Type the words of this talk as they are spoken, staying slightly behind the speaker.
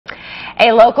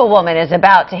A local woman is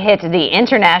about to hit the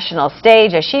international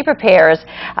stage as she prepares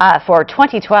for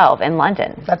 2012 in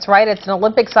London. That's right. It's an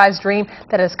Olympic-sized dream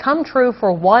that has come true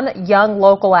for one young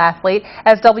local athlete.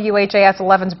 As WHAS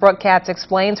 11's Brooke Katz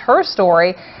explains, her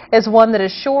story is one that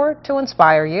is sure to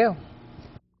inspire you.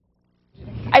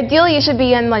 Ideally, you should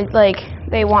be in like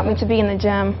they want me to be in the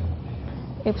gym.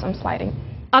 Oops, I'm sliding.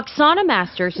 Oksana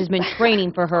Masters has been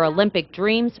training for her Olympic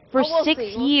dreams for 6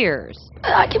 years.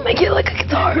 I can make it like a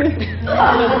guitar.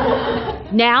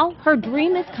 Now, her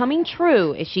dream is coming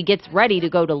true as she gets ready to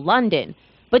go to London.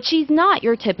 But she's not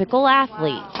your typical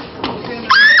athlete.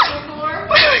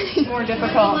 More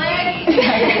difficult.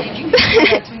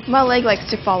 My leg likes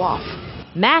to fall off.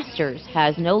 Masters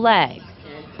has no legs.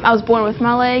 I was born with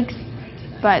my legs,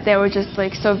 but they were just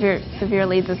like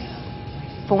severely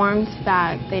deformed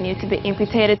that they needed to be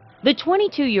amputated. The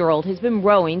 22-year-old has been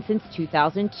rowing since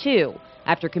 2002.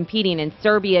 After competing in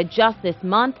Serbia just this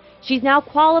month, she's now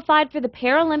qualified for the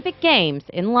Paralympic Games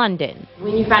in London.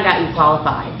 When you found out you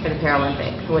qualified for the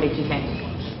Paralympics, what did you think?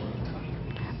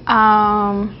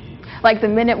 Like the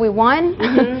minute we won,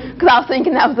 because I was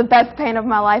thinking that was the best pain of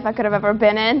my life I could have ever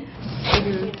been in.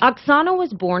 Oksana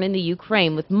was born in the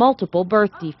Ukraine with multiple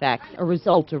birth defects, a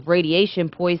result of radiation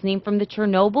poisoning from the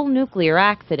Chernobyl nuclear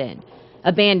accident.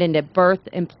 Abandoned at birth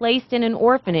and placed in an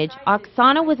orphanage,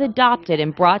 Oksana was adopted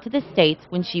and brought to the States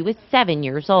when she was 7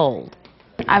 years old.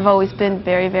 I've always been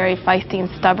very, very feisty and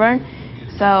stubborn,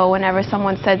 so whenever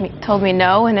someone told me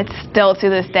no, and it's still to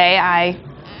this day, I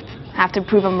have to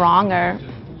prove them wrong or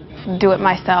do it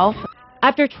myself.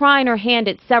 After trying her hand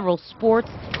at several sports,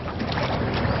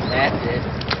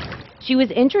 she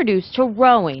was introduced to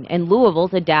rowing in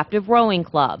Louisville's Adaptive Rowing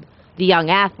Club. The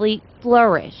young athlete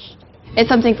flourished. It's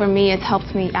something for me, it's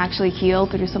helped me actually heal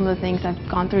through some of the things I've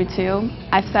gone through too.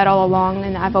 I've said all along,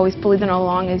 and I've always believed in all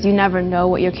along, is you never know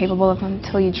what you're capable of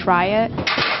until you try it.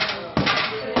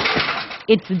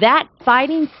 It's that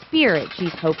fighting spirit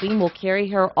she's hoping will carry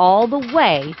her all the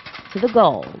way to the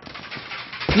gold.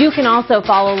 You can also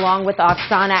follow along with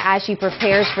Oksana as she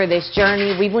prepares for this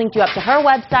journey. We've linked you up to her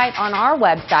website on our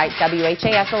website,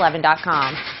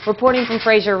 WHAS11.com. Reporting from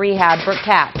Fraser Rehab, Brooke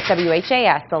Katz,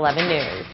 WHAS 11 News.